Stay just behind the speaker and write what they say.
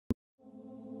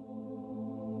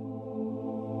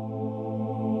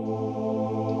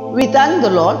We thank the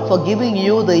Lord for giving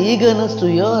you the eagerness to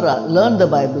learn the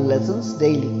Bible lessons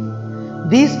daily.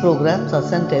 These programs are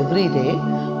sent every day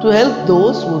to help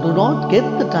those who do not get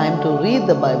the time to read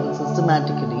the Bible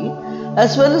systematically,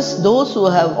 as well as those who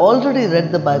have already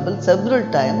read the Bible several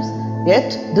times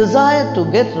yet desire to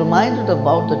get reminded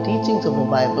about the teachings of the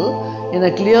Bible in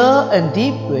a clear and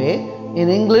deep way in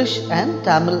English and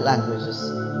Tamil languages.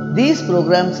 These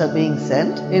programs are being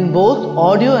sent in both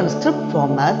audio and script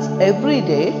formats every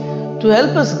day to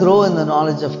help us grow in the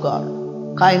knowledge of God.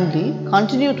 Kindly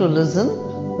continue to listen,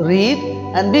 read,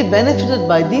 and be benefited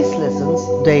by these lessons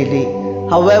daily.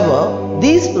 However,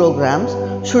 these programs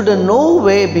should in no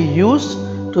way be used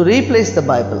to replace the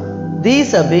Bible.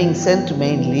 These are being sent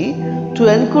mainly to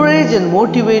encourage and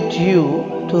motivate you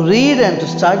to read and to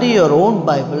study your own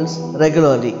Bibles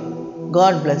regularly.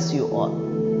 God bless you all.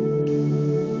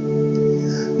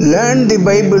 Learn the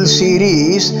Bible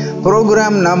series,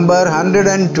 program number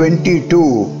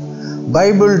 122,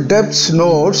 Bible Depths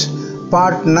Notes,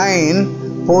 part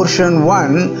 9, portion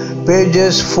 1,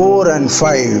 pages 4 and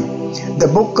 5. The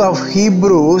book of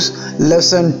Hebrews,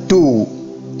 lesson 2.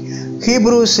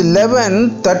 Hebrews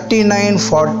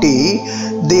 11:39-40,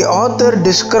 the author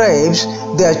describes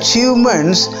the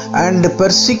achievements and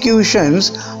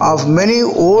persecutions of many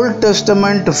Old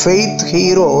Testament faith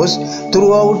heroes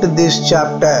throughout this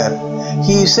chapter.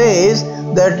 He says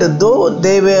that though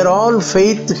they were all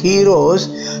faith heroes,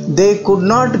 they could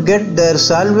not get their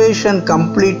salvation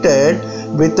completed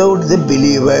without the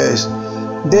believers.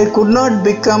 They could not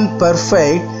become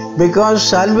perfect because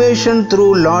salvation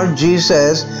through Lord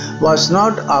Jesus was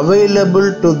not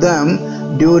available to them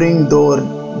during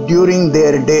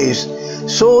their days.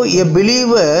 So a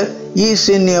believer is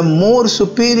in a more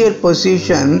superior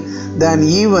position than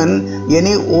even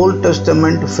any Old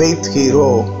Testament faith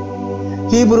hero.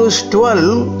 Hebrews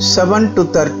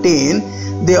 12:7-13,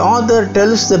 the author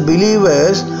tells the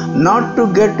believers not to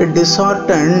get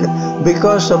disheartened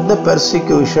because of the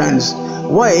persecutions.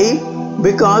 Why?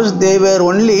 Because they were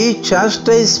only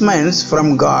chastisements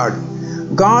from God.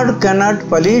 God cannot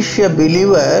punish a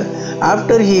believer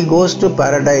after he goes to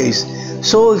paradise,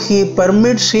 so he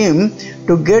permits him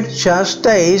to get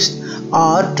chastised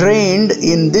or trained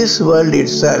in this world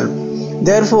itself.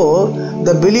 Therefore,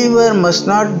 the believer must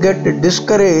not get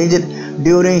discouraged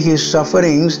during his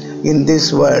sufferings in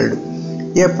this world.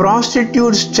 A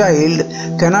prostitute's child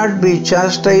cannot be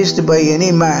chastised by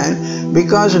any man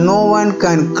because no one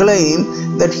can claim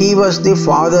that he was the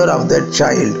father of that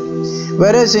child.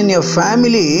 Whereas in a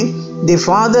family, the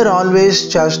father always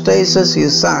chastises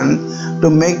his son to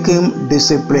make him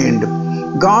disciplined.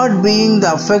 God, being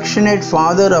the affectionate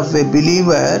father of a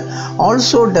believer,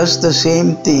 also does the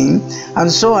same thing,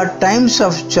 and so at times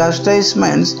of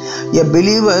chastisements, a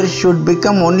believer should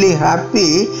become only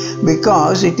happy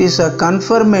because it is a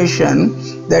confirmation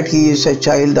that he is a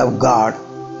child of God.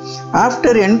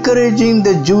 After encouraging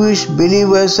the Jewish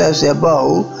believers as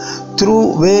above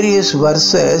through various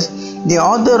verses, the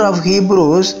author of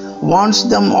Hebrews warns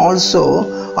them also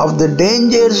of the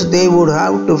dangers they would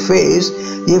have to face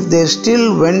if they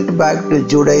still went back to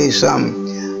Judaism.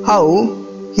 How?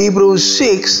 Hebrews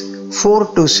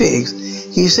 6:4-6,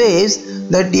 he says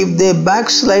that if they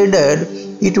backslided,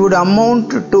 it would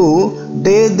amount to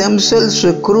they themselves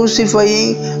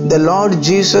crucifying the Lord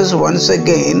Jesus once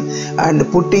again and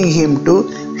putting him to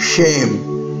shame.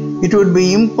 It would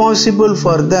be impossible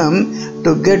for them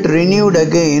to get renewed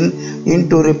again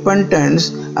into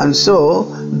repentance, and so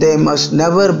they must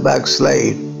never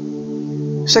backslide.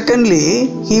 Secondly,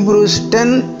 Hebrews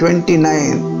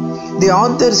 10:29, the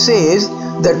author says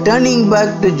that turning back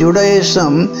to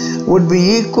Judaism would be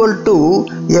equal to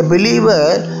a believer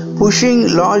pushing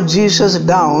Lord Jesus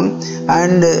down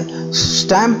and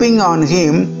stamping on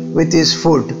him with his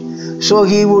foot. So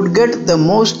he would get the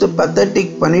most pathetic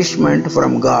punishment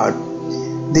from God.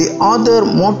 The author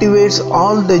motivates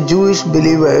all the Jewish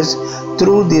believers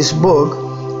through this book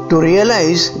to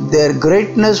realize their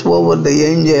greatness over the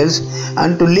angels and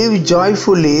to live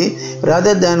joyfully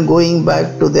rather than going back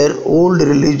to their old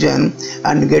religion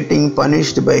and getting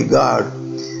punished by God.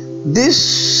 This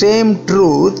same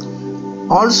truth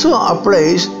also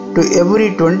applies to every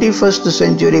 21st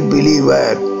century believer.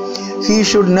 He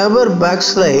should never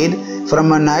backslide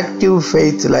from an active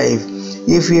faith life.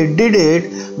 If he did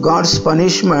it, God's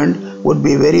punishment would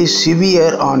be very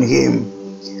severe on him.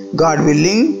 God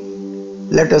willing,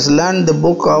 let us learn the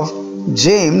book of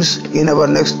James in our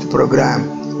next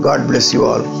program. God bless you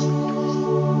all.